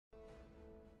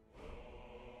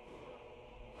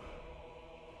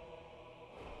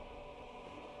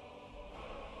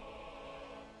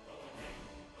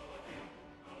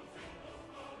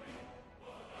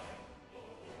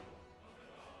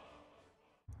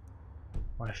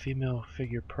My female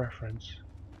figure preference.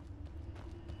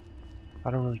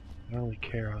 I don't really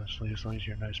care, honestly, as long as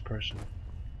you're a nice person.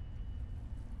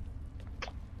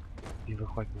 You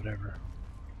look like whatever.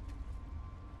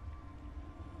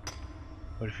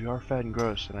 But if you are fat and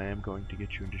gross, then I am going to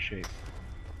get you into shape.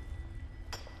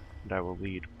 And I will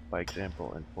lead by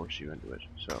example and force you into it,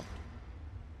 so.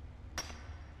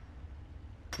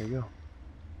 There you go.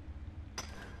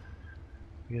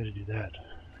 We gotta do that.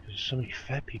 Because there's so many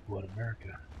fat people in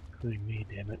America, including me,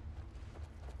 damn it.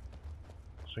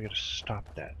 So I gotta stop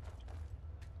that.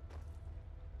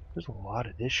 There's a lot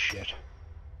of this shit.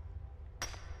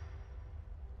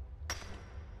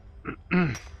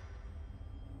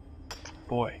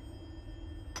 Boy.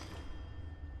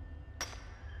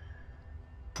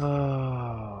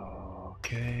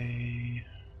 Okay.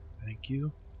 Thank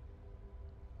you.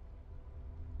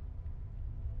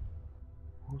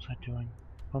 What was I doing?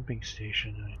 Pumping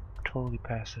station. I totally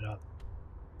passed it up.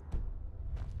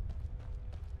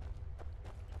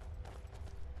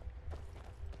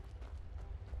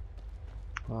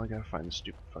 Well, I gotta find the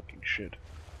stupid fucking shit.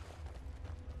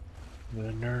 The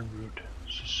nerd route.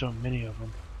 There's just so many of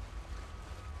them.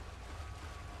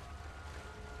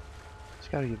 It's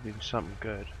gotta give me something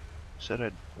good. Said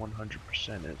I'd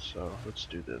 100% it, so let's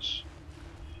do this.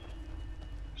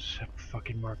 Except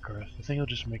fucking Mark Earth. I think I'll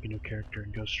just make a new character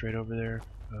and go straight over there.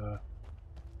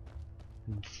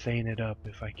 And feign it up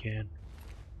if I can.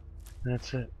 And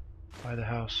that's it. Buy the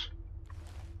house.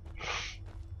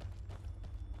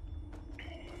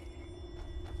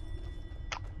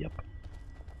 Yep.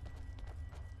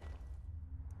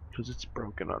 Because it's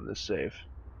broken on this save.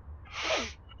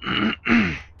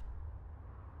 Damn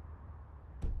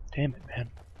it, man.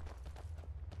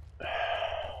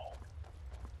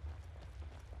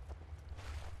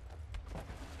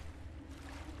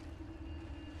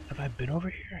 Have I been over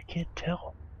here? I can't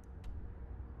tell.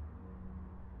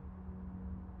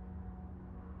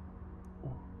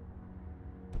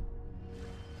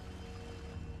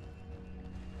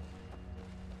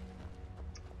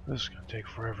 This is gonna take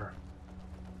forever.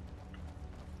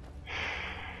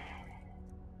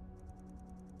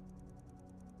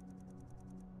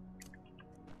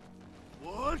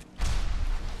 What?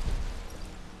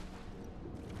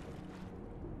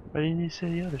 Why didn't you say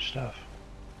the other stuff?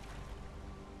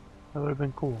 That would have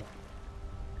been cool.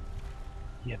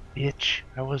 Yeah, bitch.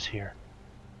 I was here.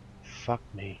 Fuck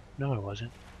me. No, I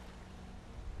wasn't.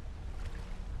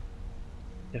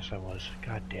 Yes, I was.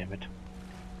 God damn it.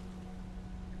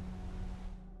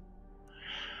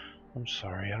 I'm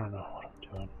sorry. I don't know what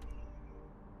I'm doing.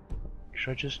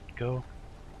 Should I just go?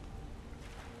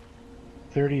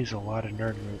 30 is a lot of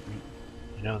nerd root.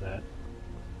 You know that.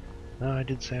 No, I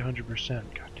did say 100%.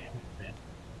 God damn it, man.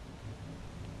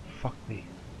 Fuck me.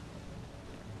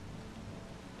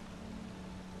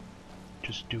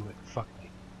 Just do it. Fuck me.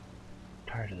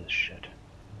 I'm tired of this shit.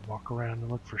 Walk around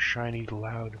and look for shiny,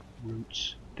 loud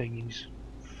roots, thingies.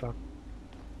 Fuck.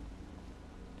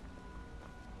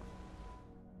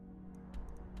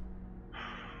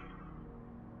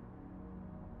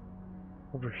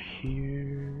 Over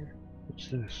here. What's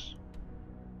this?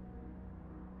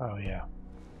 Oh, yeah.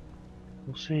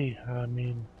 We'll see. I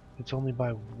mean, it's only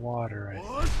by water, I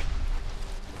think.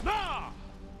 Nah!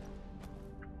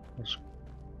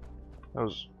 That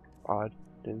was odd.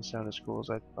 Didn't sound as cool as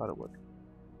I thought it would.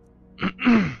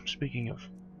 Speaking of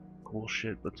cool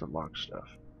shit, let's unlock stuff.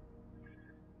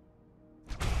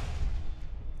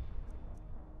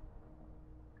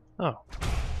 Oh.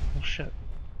 Well, shit.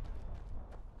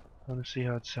 I want to see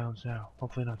how it sounds now.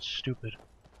 Hopefully not stupid.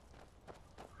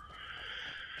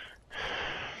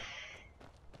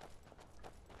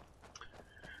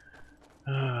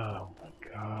 Oh my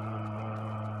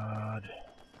god.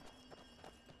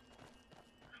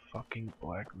 Fucking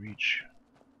Blackreach.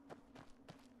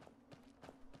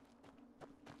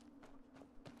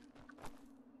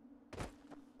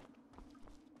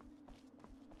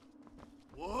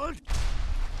 What?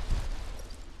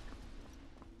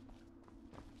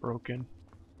 Broken.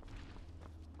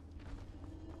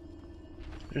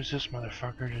 There's this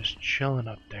motherfucker just chilling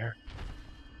up there.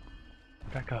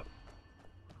 Back up.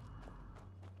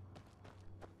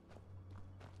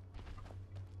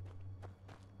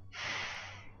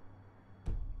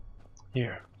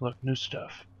 Here, look, new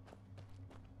stuff.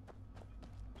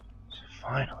 So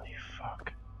finally,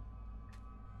 fuck.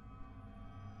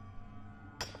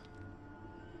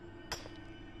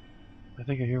 I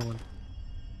think I hear one.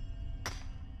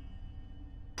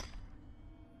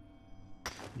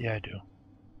 Yeah, I do.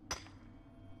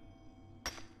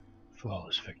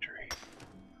 Flawless victory.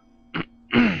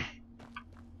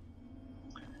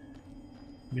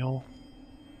 Mule.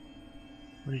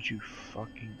 What did you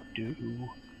fucking do?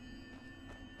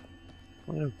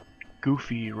 What a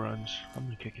goofy he runs. I'm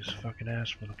gonna kick his fucking ass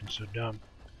for looking so dumb.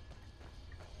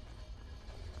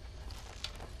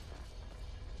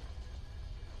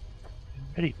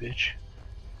 Get ready, bitch.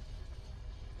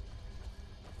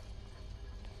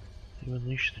 You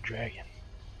unleash the dragon.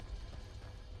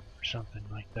 Or something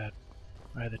like that.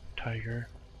 Eye of the Tiger.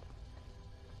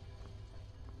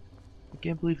 I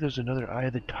can't believe there's another Eye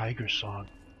of the Tiger song.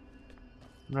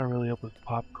 I'm not really up with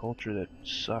pop culture that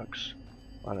sucks.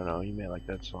 I don't know, you may like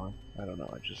that song. I don't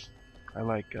know, I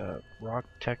like rock,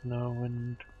 techno,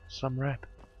 and some rap.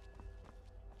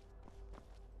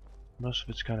 Most of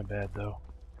it's kind of bad though.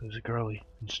 It was girly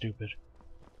and stupid.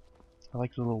 I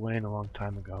liked Lil Wayne a long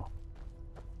time ago.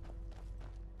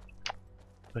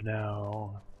 But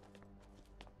now,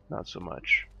 not so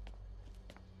much.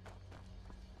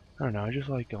 I don't know, I just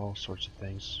like all sorts of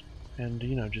things. And,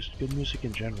 you know, just good music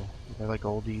in general. I like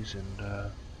oldies and,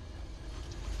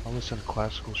 I'll listen to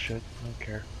classical shit. I don't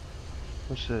care.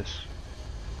 What's this?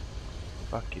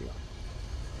 Fuck you.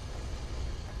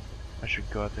 I should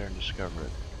go out there and discover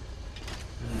it.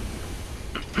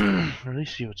 Or at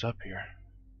least see what's up here.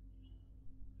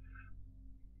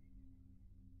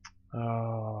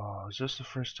 Oh, is this the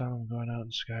first time I'm going out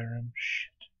in Skyrim?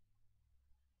 Shit.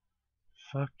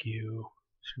 Fuck you.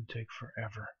 It's gonna take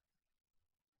forever.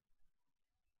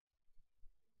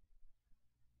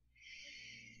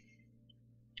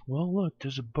 Well, look,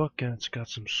 there's a book and it's got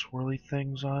some swirly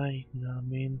things on it, you know what I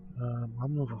mean?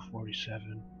 I'm level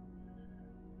 47.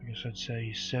 I guess I'd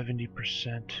say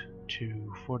 70%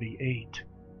 to 48.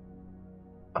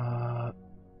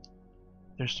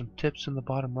 There's some tips in the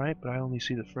bottom right, but I only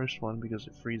see the first one because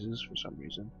it freezes for some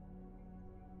reason.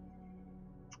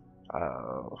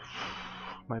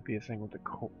 Might be a thing with the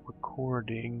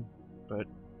recording, but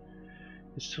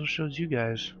it still shows you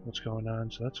guys what's going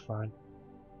on, so that's fine.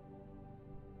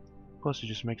 Plus, it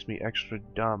just makes me extra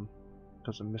dumb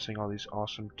because I'm missing all these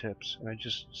awesome tips, and I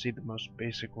just see the most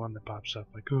basic one that pops up,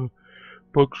 like, oh,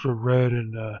 books are red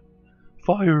and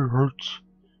fire hurts,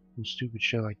 and stupid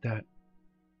shit like that.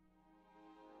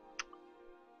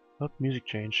 Oh, music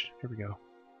changed. Here we go.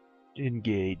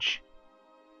 Engage.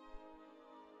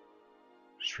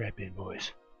 Strap in,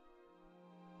 boys.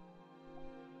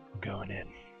 I'm going in.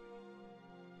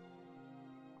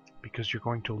 Because you're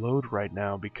going to load right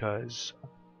now, because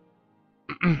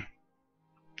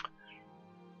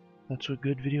that's what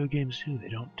good video games do. They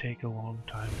don't take a long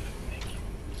time to make.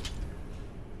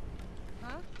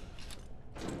 Huh?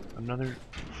 Another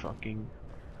fucking...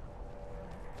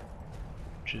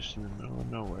 just in the middle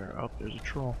of nowhere. Oh, there's a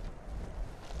troll.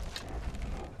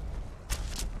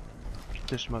 Get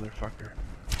this motherfucker.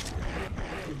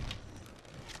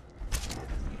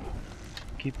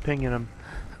 Keep pinging him.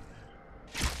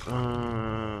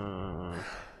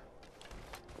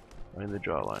 Right in the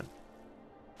jawline.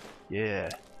 Yeah.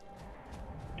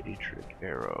 Daedric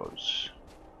arrows.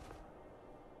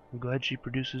 I'm glad she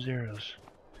produces arrows.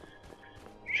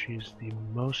 She's the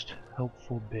most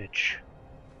helpful bitch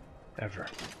ever.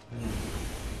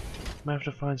 Might have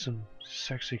to find some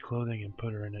sexy clothing and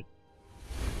put her in it.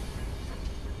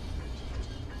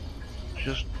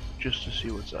 Just to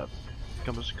see what's up.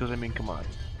 Because I mean, come on.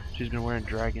 She's been wearing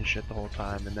dragon shit the whole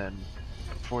time, and then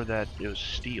before that it was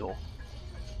steel.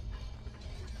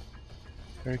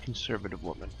 Very conservative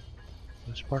woman.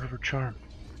 That's part of her charm.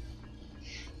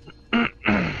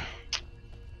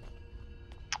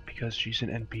 Because she's an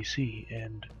NPC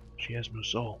and she has no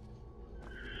soul.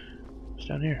 What's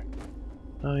down here?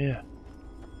 Oh yeah.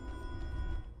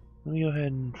 Let me go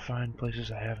ahead and find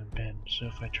places I haven't been. So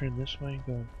if I turn this way and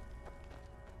go...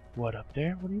 What, up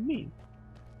there? What do you mean?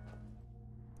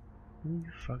 What are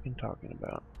you fucking talking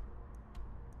about?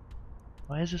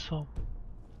 Why is this all...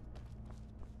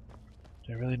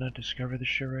 Did I really not discover this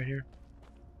shit right here?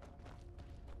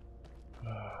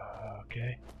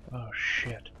 Okay. Oh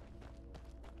shit.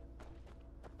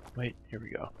 Wait, here we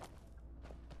go.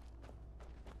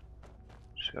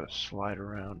 Just gotta slide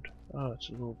around. Oh, it's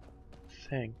a little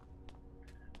thing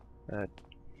that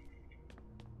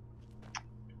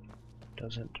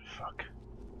doesn't fuck.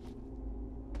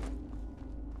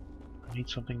 I need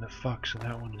something to fuck, so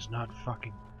that one is not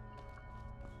fucking.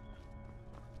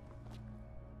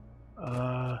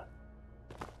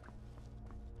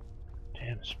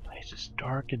 Damn, this place is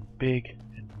dark and big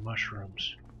and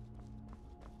mushrooms.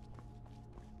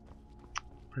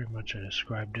 Pretty much I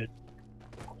described it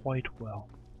quite well.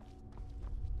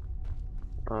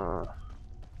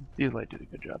 Eli did a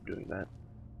good job doing that.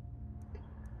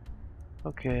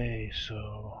 Okay,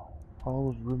 so Hall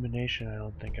of Rumination I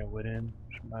don't think I went in.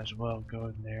 Might as well go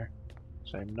in there.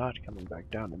 So I'm not coming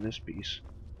back down in this piece.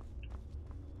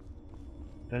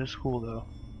 That is cool though.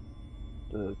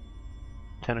 The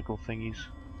tentacle thingies.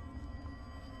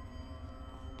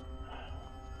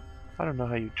 I don't know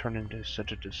how you turn into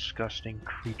such a disgusting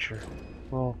creature.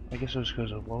 Well, I guess it was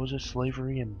because of, what was it,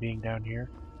 slavery and being down here?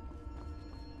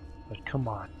 But come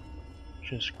on.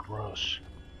 Just gross.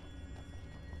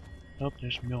 Nope,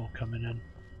 there's Mill coming in.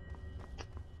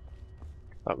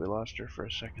 Thought we lost her for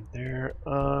a second there.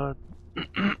 Is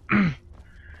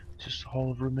this the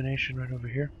Hall of Rumination right over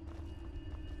here?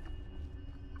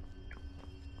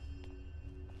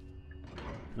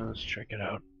 Let's check it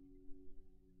out.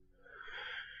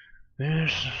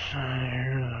 There's...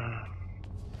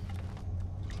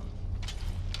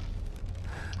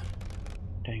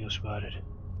 Tango spotted.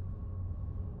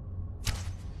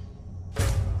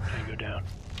 Tango down.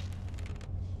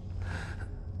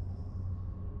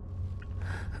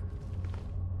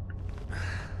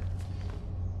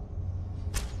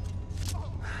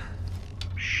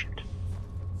 Shit.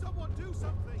 Someone do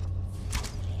something!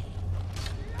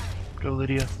 Go,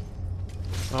 Lydia.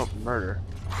 Oh, murder.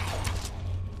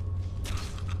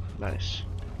 Nice.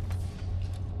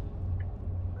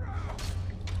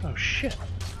 Oh, shit.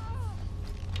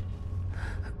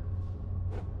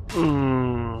 Ooh.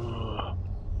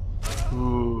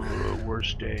 Ooh,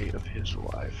 worst day of his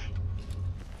life.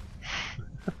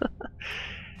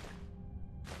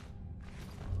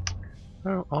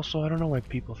 Also, I don't know why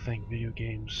people think video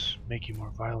games make you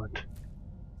more violent.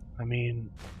 I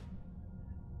mean,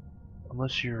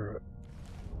 unless you're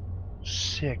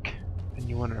sick and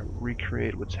you want to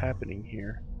recreate what's happening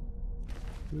here.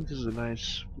 This is a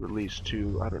nice release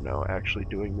to, I don't know, actually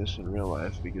doing this in real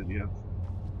life because you have,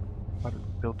 I don't know,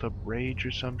 built up rage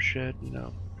or some shit, you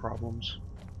know, problems.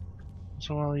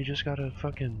 So well, you just gotta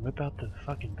fucking whip out the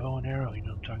fucking bow and arrow, you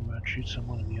know what I'm talking about? Shoot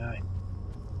someone in the eye.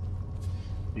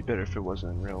 Be better if it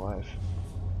wasn't in real life.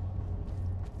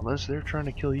 Unless they're trying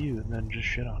to kill you and then just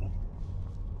shit on them.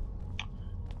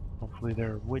 Hopefully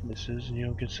they're witnesses and you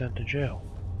don't get sent to jail.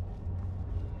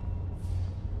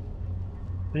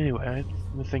 But anyway,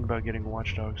 I'm thinking about getting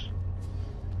Watch Dogs.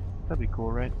 That'd be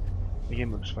cool, right? The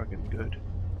game looks fucking good.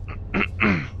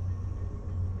 I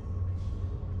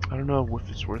don't know if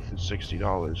it's worth it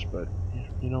 $60, but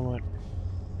you know what?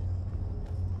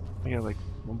 I got like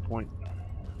 1 point.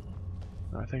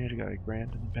 No, I think I got $1,000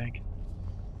 in the bank.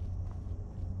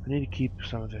 I need to keep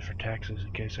some of it for taxes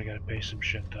in case I gotta pay some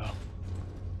shit though.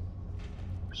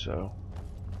 So,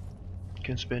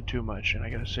 can't spend too much, and I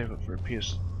gotta save up for a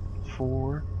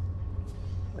PS4,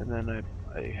 and then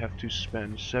I have to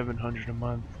spend $700 a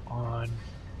month on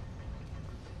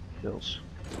bills.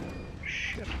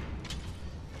 Shit.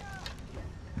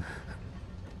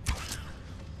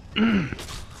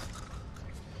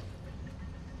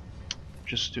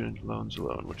 Just student loans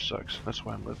alone, which sucks. That's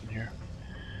why I'm living here.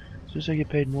 As soon as I get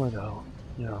paid more, though,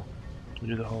 you know, to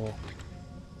do the whole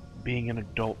being an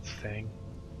adult thing.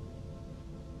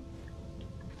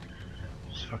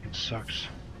 This fucking sucks.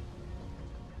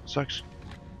 Sucks.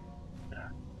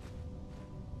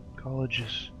 College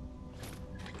is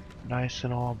nice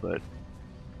and all, but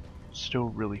it's still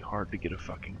really hard to get a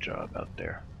fucking job out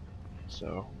there.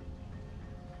 So,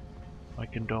 my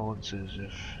condolences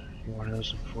if you're one of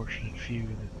those unfortunate few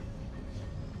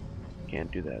that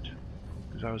can't do that.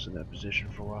 Because I was in that position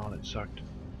for a while and it sucked.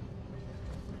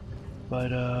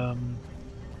 But,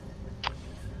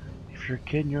 if you're a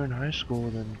kid and you're in high school,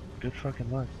 then good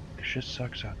fucking luck. Shit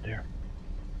sucks out there.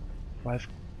 Life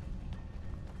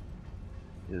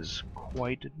is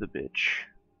quite the bitch.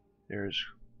 There's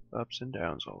ups and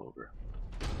downs all over.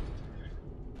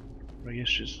 I guess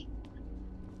just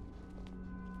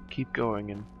keep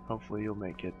going and hopefully you'll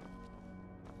make it.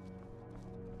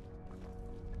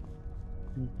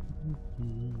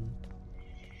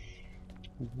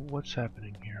 What's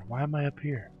happening here? Why am I up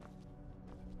here?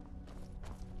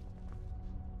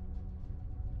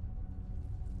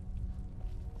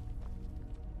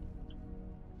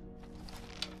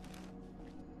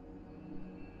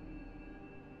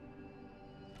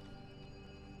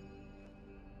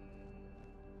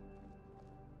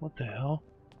 What the hell?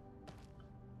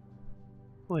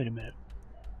 Wait a minute.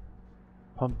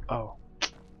 Pump. Oh.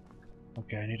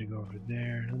 Okay, I need to go over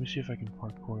there. Let me see if I can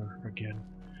parkour again.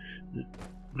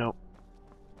 Nope.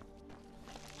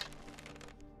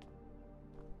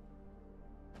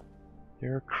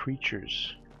 There are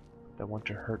creatures that want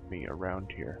to hurt me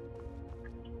around here.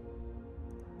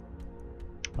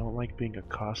 I don't like being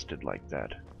accosted like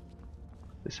that.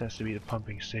 This has to be the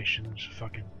pumping station. There's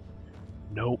fucking...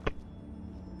 Nope.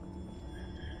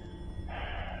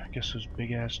 I guess those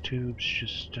big ass tubes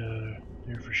just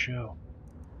there for show.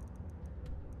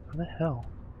 What the hell?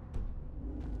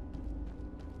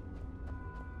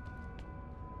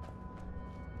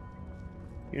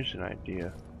 Here's an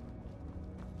idea.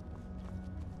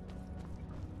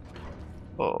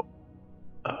 Oh.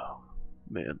 Oh,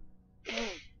 man.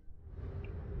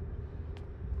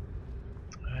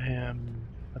 I am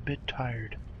a bit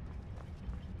tired.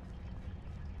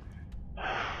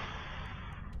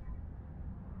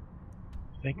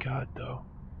 Thank God, though.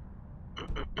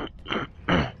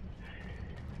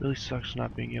 Really sucks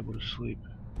not being able to sleep,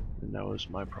 and that was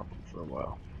my problem for a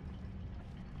while.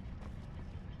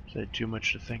 I had too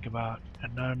much to think about,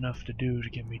 and not enough to do to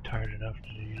get me tired enough to,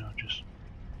 you know, just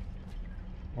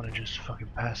want to just fucking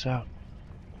pass out.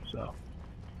 So,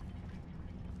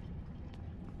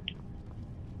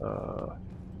 but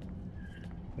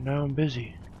now I'm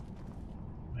busy.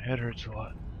 My head hurts a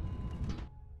lot.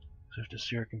 I have to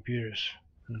stare at computers,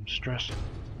 and I'm stressing.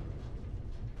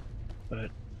 But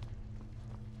at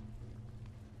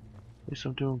least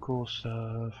I'm doing cool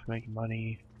stuff, making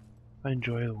money. I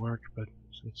enjoy the work, but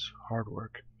it's hard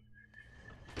work.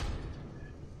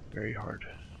 Very hard.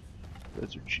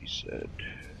 That's what she said.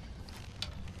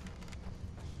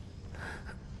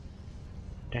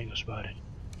 Tango spotted.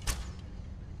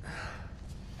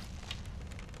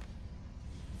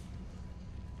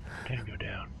 Tango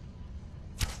down.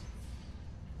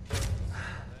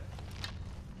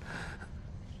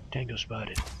 Tango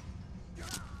spotted.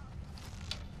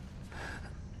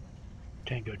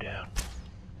 Tango down.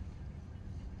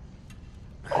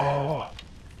 Oh!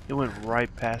 It went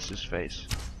right past his face.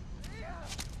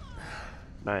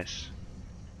 Nice.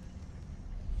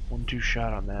 1-2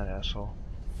 shot on that asshole.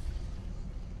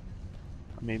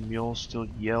 I mean, Mule still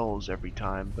yells every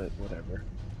time, but whatever.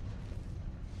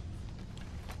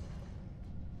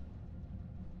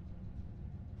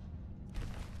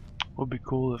 Would be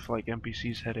cool if like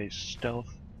NPCs had a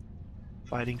stealth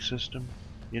fighting system.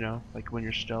 You know, like when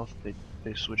you're stealth,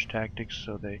 they switch tactics.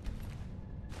 So if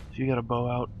you got a bow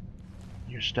out,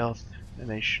 you're stealth, and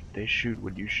they shoot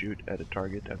when you shoot at a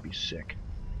target. That'd be sick.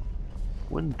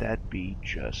 Wouldn't that be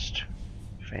just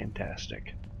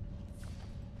fantastic?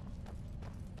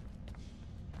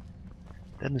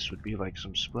 Then this would be like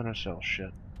some Splinter Cell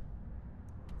shit.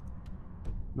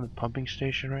 I'm in the pumping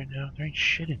station right now. There ain't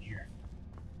shit in here.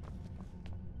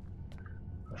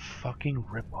 A fucking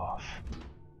ripoff.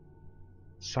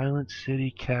 Silent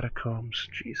City Catacombs.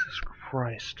 Jesus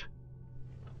Christ.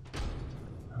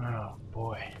 Oh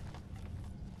boy.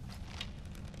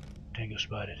 Tango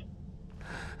spotted.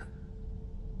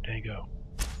 Tango.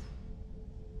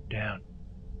 Down.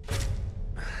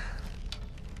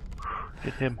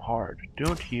 Hit him hard.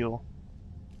 Don't heal.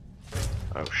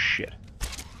 Oh shit.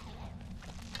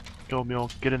 Go Mule,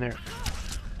 get in there.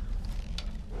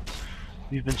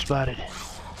 We've been spotted.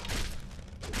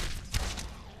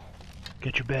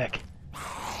 Get your back.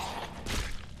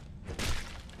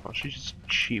 Oh, she just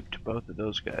cheaped both of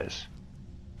those guys.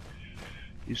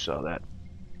 You saw that.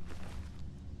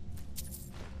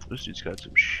 This dude's got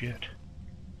some shit.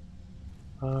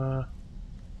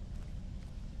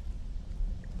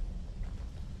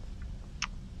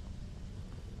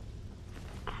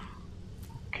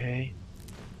 Okay.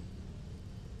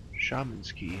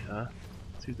 Shaman's key, huh?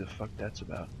 Let's see what the fuck that's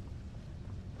about.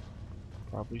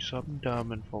 Probably something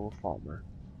dumb and full of Falmer.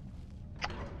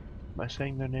 Am I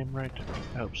saying their name right?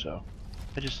 I hope so.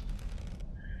 I just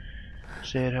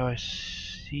say it how I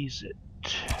sees it.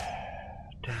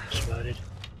 Tango spotted.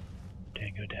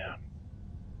 Tango down.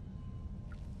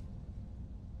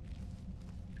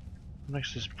 Next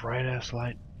to this bright ass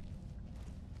light.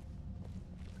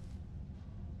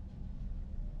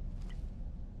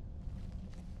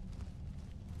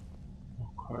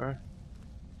 Okay.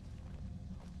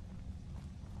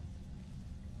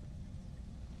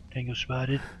 Tango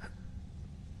spotted.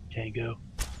 Tango.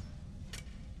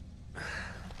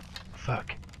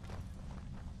 Fuck.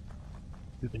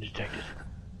 We've been detected.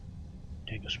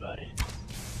 Tango spotted.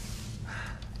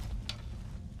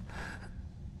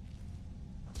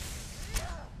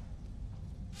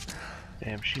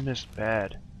 Damn, she missed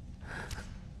bad.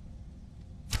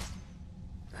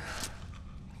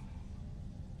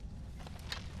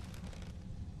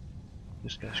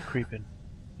 This guy's creeping.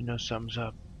 You know something's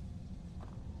up.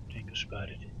 Tango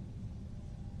spotted.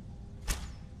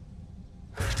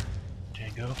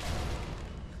 Tango.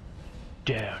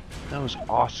 Down. That was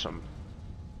awesome.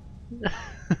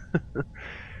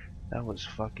 That was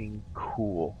fucking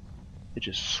cool. It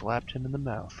just slapped him in the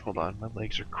mouth. Hold on, my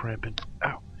legs are cramping.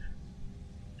 Ow.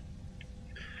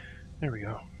 There we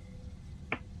go.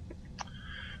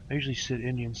 I usually sit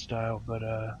Indian style, but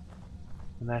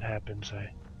when that happens,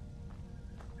 I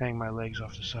hang my legs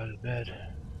off the side of the bed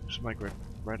It's like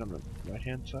right on the right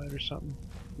hand side or something?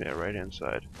 Yeah, right hand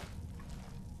side.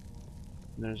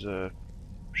 And there's a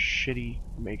shitty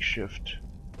makeshift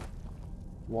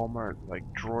Walmart like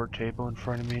drawer table in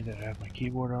front of me that I have my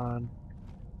keyboard on.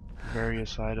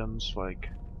 Various items like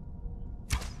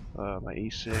my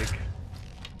e-cig,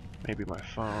 maybe my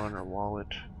phone or wallet.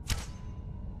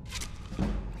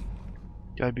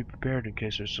 Gotta be prepared in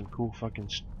case there's some cool fucking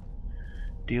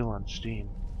deal on Steam.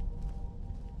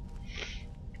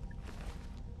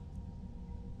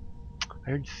 I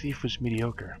heard Thief was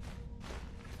mediocre.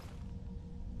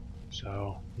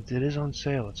 So, if it is on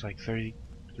sale, it's like 33%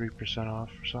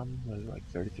 off or something. It's like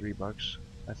 33 bucks,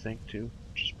 I think, too,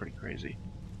 which is pretty crazy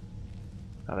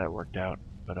how that worked out.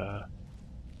 But, I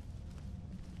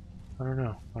don't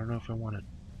know. I don't know if I want it.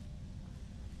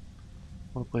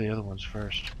 I want to play the other ones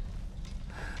first.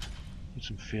 Get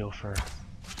some feel for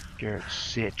Garrett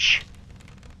Sitch.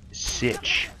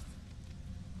 Sitch.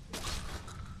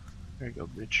 There you go,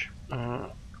 bitch.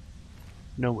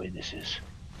 No witnesses.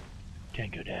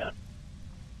 Can't go down.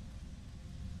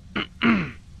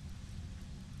 I'm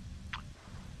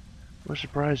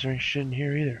surprised there ain't shit in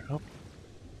here either. Oh.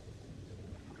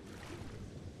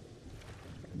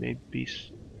 I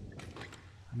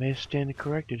may stand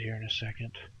corrected here in a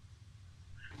second.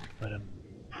 But I'm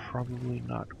probably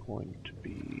not going to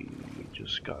be.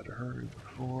 Just gotta hurry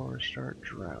before I start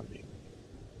drowning.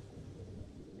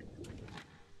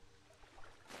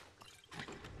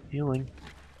 Healing.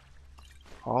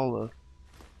 All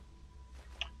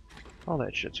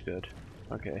that shit's good.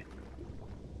 Okay.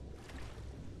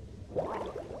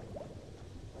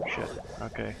 Shit.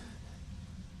 Okay.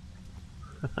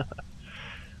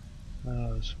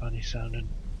 Oh, it's funny sounding.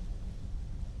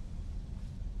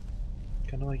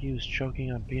 Kinda like he was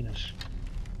choking on penis.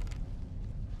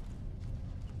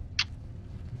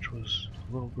 Which was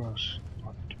a little gross,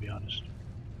 to be honest.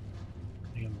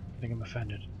 I think I'm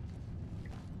offended.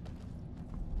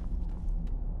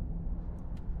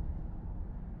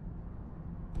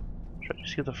 Should I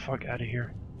just get the fuck out of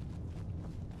here?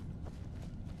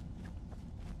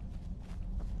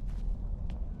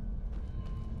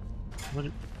 What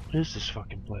is this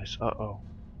fucking place? Uh-oh.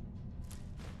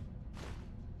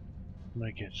 I'm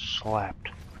gonna get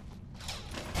slapped.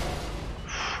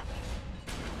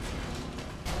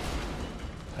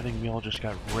 I think we all just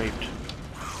got raped.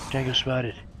 Tango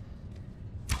spotted.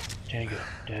 Tango,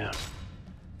 down.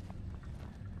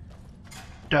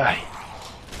 Die.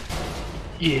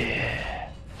 Yeah.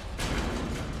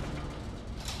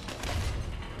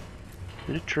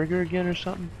 Did it trigger again or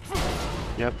something?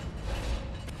 Yep.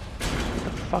 Get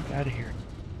the fuck out of here.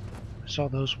 I saw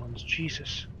those ones.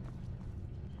 Jesus.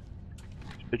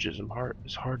 This bitch is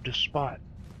hard to spot.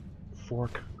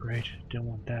 Fork. Great. Didn't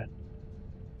want that.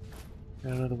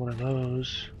 Got another one of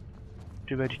those.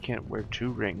 Too bad you can't wear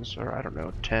 2 rings, or I don't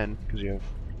know, 10, because you have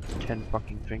 10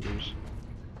 fucking fingers.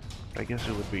 But I guess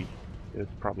it would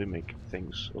probably make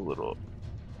things a little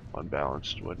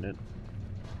unbalanced, wouldn't it?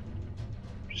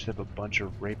 Just have a bunch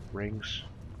of rape rings,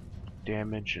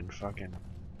 damage, and fucking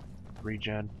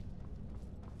regen.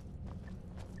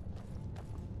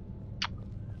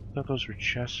 Thought those were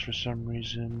chests for some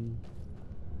reason.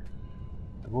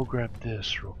 I will grab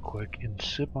this real quick and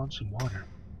sip on some water.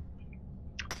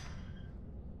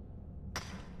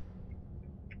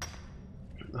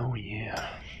 Oh yeah.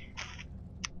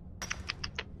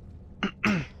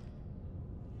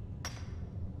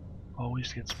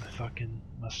 Always gets my fucking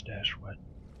mustache wet.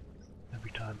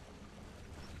 Every time.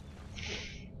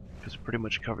 Because it pretty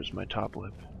much covers my top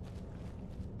lip.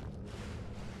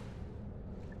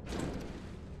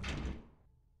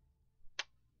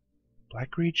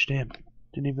 Blackreach? Damn.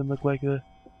 Didn't even look like a...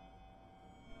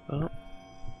 Oh.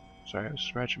 Sorry, I was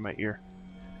scratching my ear.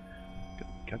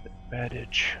 Got that bad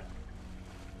itch.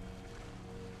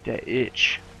 That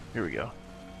itch. Here we go.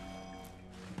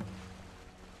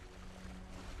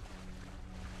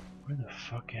 Where the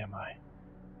fuck am I?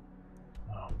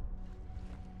 Oh.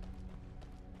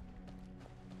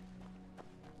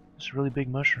 It's a really big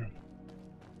mushroom.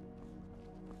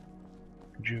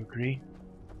 Would you agree?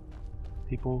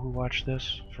 People who watch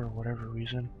this for whatever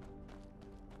reason.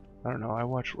 I don't know, I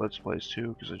watch Let's Plays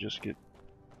too, because I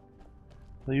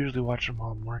usually watch them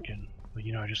while I'm working. But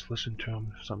you know, I just listen to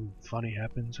them. If something funny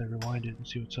happens, I rewind it and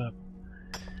see what's up.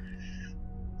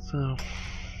 So,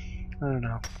 I don't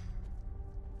know.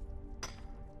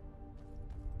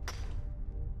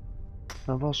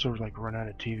 I've also like run out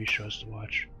of TV shows to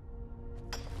watch.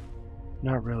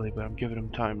 Not really, but I'm giving them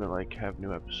time to like have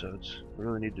new episodes. I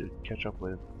really need to catch up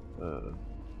with,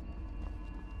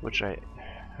 which I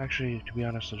actually, to be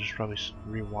honest, I'll just probably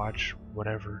rewatch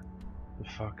whatever the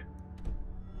fuck.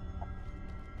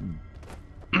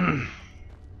 I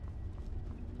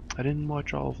didn't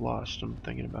watch all of Lost. I'm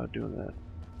thinking about doing that.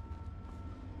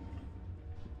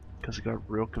 Because it got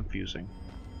real confusing.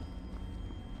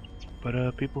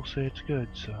 But people say it's good,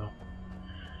 so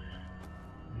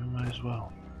you might as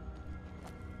well.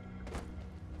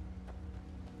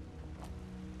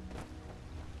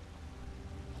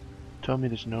 Tell me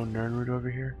there's no Nernroot over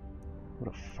here?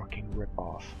 What a fucking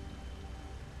ripoff.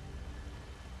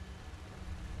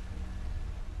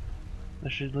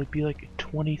 That should like be like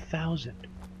 20,000.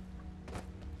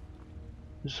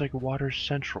 This is like Water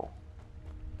Central.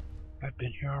 I've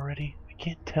been here already? I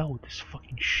can't tell with this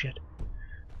fucking shit.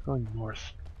 Going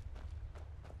north.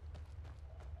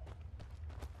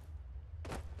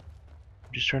 I'm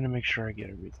just trying to make sure I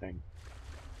get everything.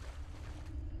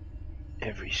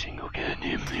 Every single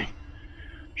goddamn thing.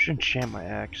 Should enchant my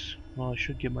axe. Well, I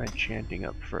should get my enchanting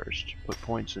up first. Put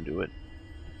points into it.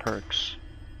 Perks.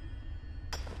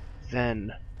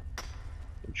 Then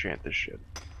enchant this shit.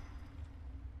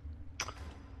 I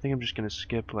think I'm just gonna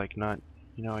skip, like, not...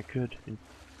 You know, I could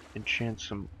enchant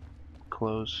some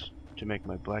clothes to make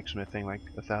my blacksmithing like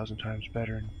 1,000 times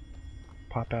better and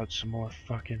pop out some more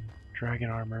fucking dragon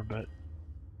armor, but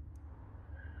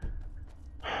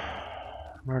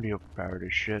I'm already overpowered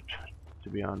as shit, to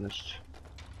be honest.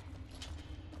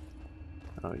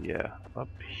 Oh yeah, up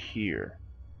here.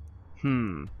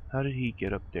 How did he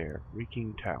get up there?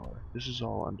 Reeking Tower. This is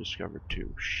all undiscovered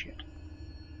too. Shit.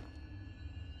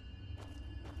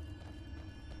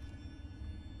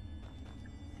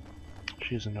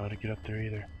 She doesn't know how to get up there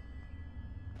either.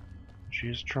 She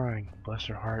is trying, bless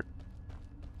her heart.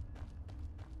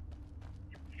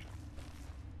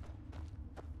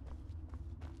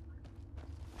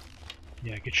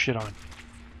 Yeah, get shit on.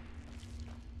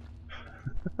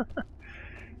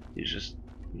 He just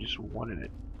wanted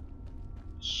it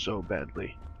so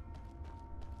badly.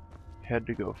 Had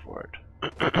to go for it.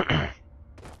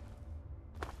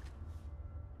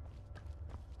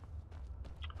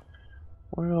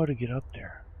 Where ought to get up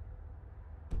there?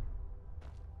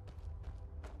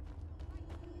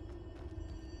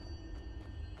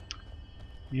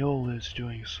 Mule is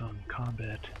doing some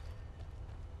combat.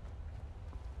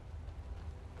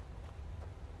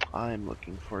 I'm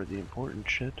looking for the important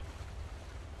shit.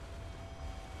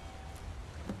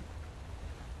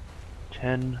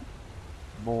 10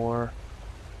 more,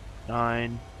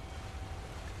 9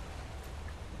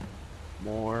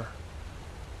 more.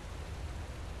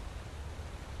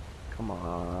 Come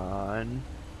on.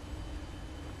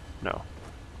 No.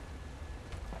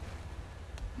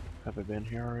 Have I been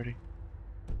here already?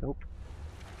 Nope.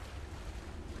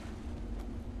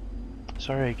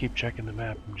 Sorry I keep checking the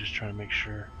map, I'm just trying to make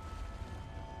sure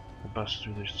I bust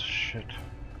through this shit.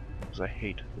 Because I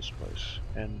hate this place.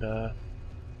 And,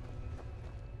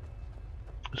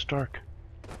 it's dark.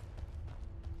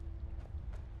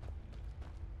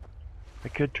 I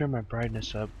could turn my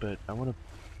brightness up, but I'm gonna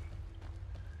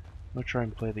try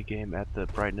and play the game at the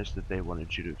brightness that they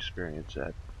wanted you to experience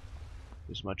at,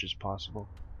 as much as possible.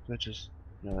 That just,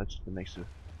 that makes it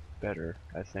better,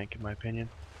 I think, in my opinion.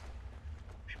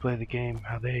 If you play the game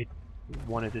how they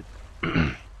wanted it,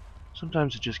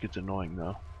 sometimes it just gets annoying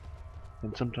though.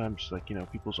 And sometimes, like,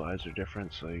 people's eyes are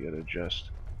different, so you gotta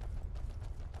adjust.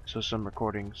 So some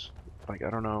recordings, like, I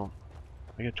don't know,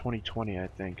 I got 2020, I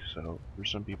think, so for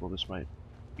some people this might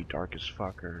be dark as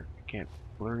fuck, or can't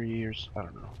blurry, or I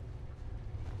don't know.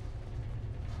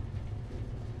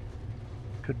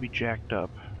 Could be jacked up,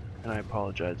 and I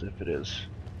apologize if it is.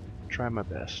 Try my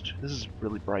best. This is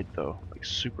really bright though, like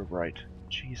super bright.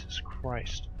 Jesus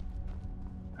Christ.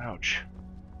 Ouch.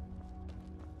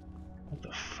 What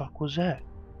the fuck was that?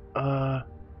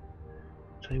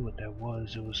 Tell you what that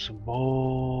was. It was some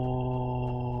bullshit.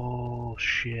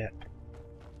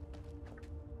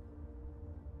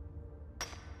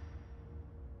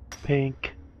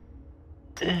 Pink.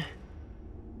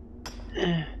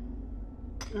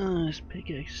 Oh, this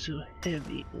pickaxe is so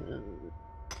heavy.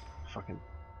 Fucking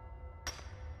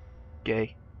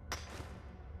gay.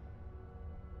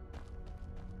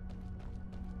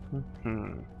 You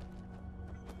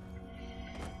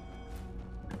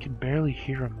can barely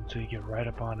hear them until you get right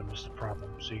up on them is the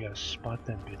problem, so you gotta spot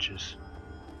them bitches.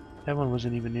 That one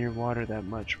wasn't even near water that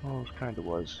much. Well, it kinda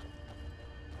was.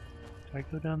 Did I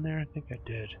go down there? I think I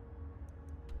did.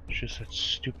 It's just that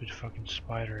stupid fucking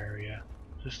spider area.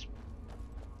 Is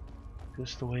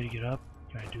this the way to get up?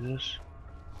 Can I do this?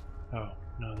 Oh,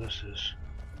 no, this is.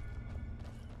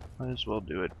 Might as well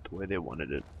do it the way they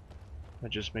wanted it. I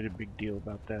just made a big deal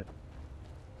about that.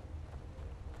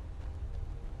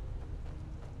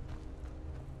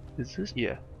 Is this?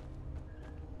 Yeah.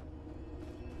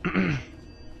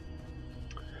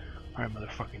 Alright,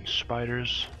 motherfucking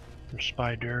spiders. Or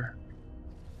spider.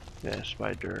 Yeah,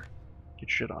 spider. Get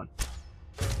shit on.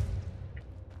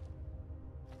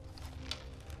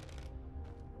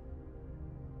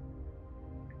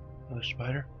 Another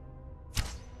spider.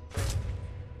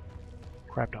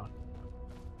 Crapped on.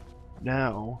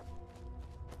 Now,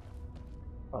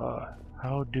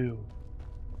 how do?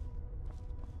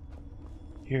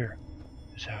 Here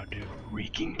is how do.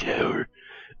 Reeking tower.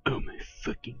 Oh my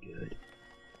fucking god.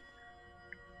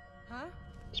 Huh?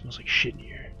 It smells like shit in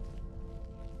here.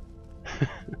 I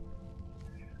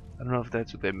don't know if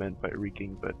that's what they meant by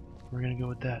reeking, but we're gonna go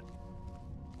with that.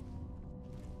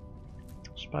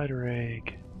 Spider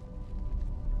egg.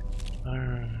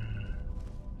 I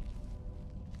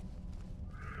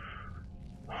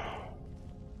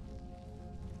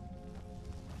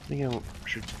think I'm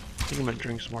gonna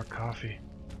drink some more coffee.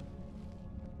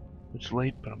 It's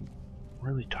late, but I'm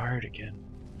really tired again.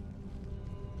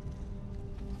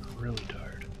 Really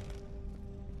tired.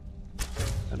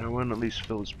 And I want to at least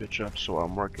fill this bitch up so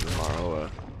I'm working tomorrow.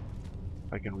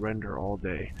 I can render all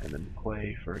day and then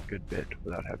play for a good bit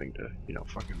without having to, you know,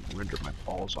 fucking render my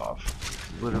balls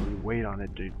off. Literally wait on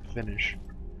it to finish.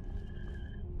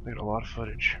 I got a lot of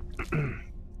footage.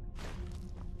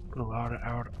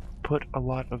 Put a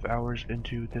lot of hours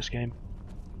into this game.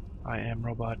 I am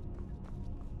Robot.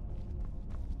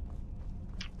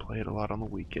 Play it a lot on the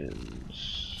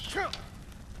weekends.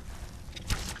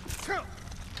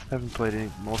 Haven't played any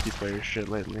multiplayer shit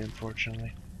lately,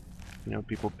 unfortunately. You know,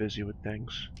 people busy with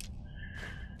things.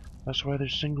 That's why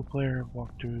there's single player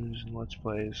walkthroughs and let's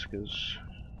plays, because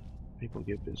people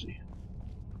get busy.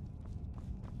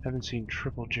 Haven't seen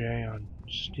Triple J on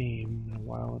Steam in a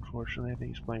while, unfortunately. I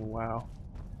think he's playing WoW.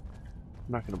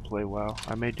 I'm not gonna play WoW.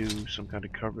 I may do some kind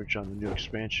of coverage on the new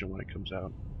expansion when it comes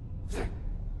out.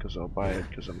 Because I'll buy it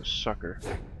because I'm a sucker.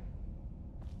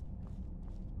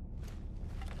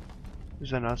 Is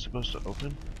that not supposed to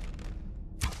open?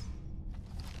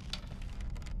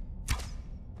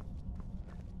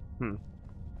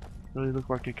 Really looked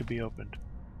like it could be opened.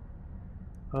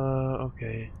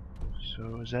 Okay.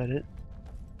 So is that it?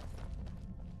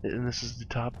 And this is the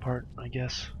top part, I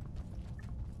guess.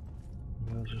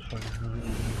 No,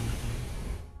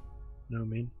 I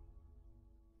mean.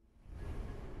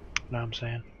 Know what I'm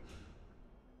saying?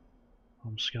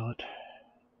 Skillet.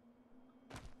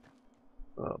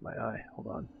 Oh, my eye. Hold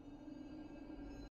on.